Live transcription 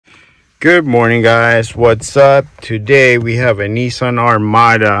Good morning, guys. What's up? Today we have a Nissan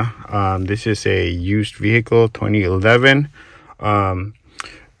Armada. This is a used vehicle, 2011.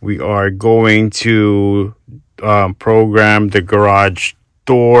 We are going to program the garage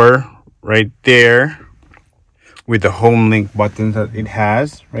door right there with the Homelink buttons that it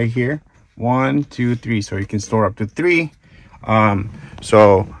has right here. 1, 2, 3. So you can store up to 3.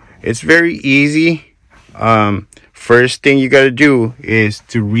 So it's very easy. First thing you got to do is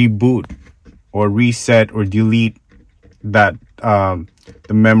to reboot or reset or delete that the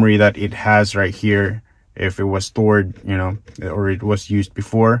memory that it has right here, if it was stored, or it was used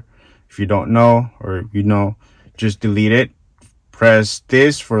before. If you don't know, or just delete it. Press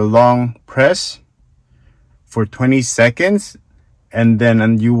this for a long press for 20 seconds, and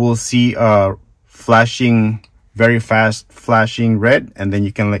then you will see a flashing, very fast flashing red, and then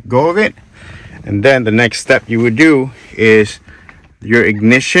you can let go of it. And then the next step you would do is your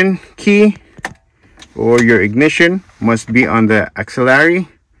ignition key or your ignition must be on the auxiliary,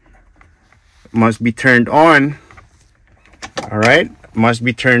 must be turned on. All right, must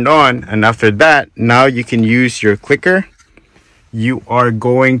be turned on. And after that, now you can use your clicker. You are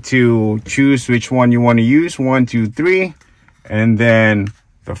going to choose which one you want to use, 1, 2, 3, and then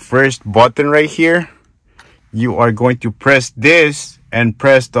the first button right here, you are going to press this and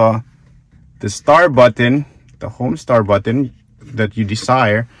press the star button, the home star button that you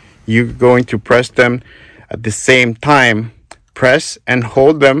desire. You're going to press them at the same time. Press and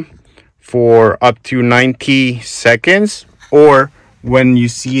hold them for up to 90 seconds, or when you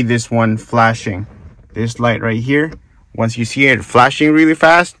see this one flashing, this light right here, once you see it flashing really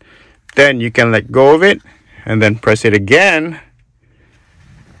fast, then you can let go of it and then press it again,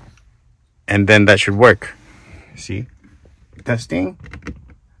 and then that should work. See, testing.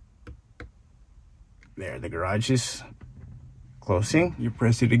 There, the garage is closing. You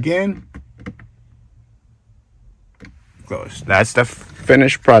press it again. Close. That's the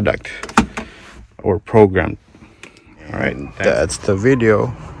finished product or program. All right, that's the video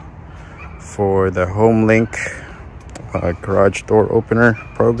for the Homelink garage door opener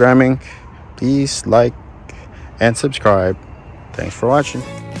programming. Please like and subscribe. Thanks for watching.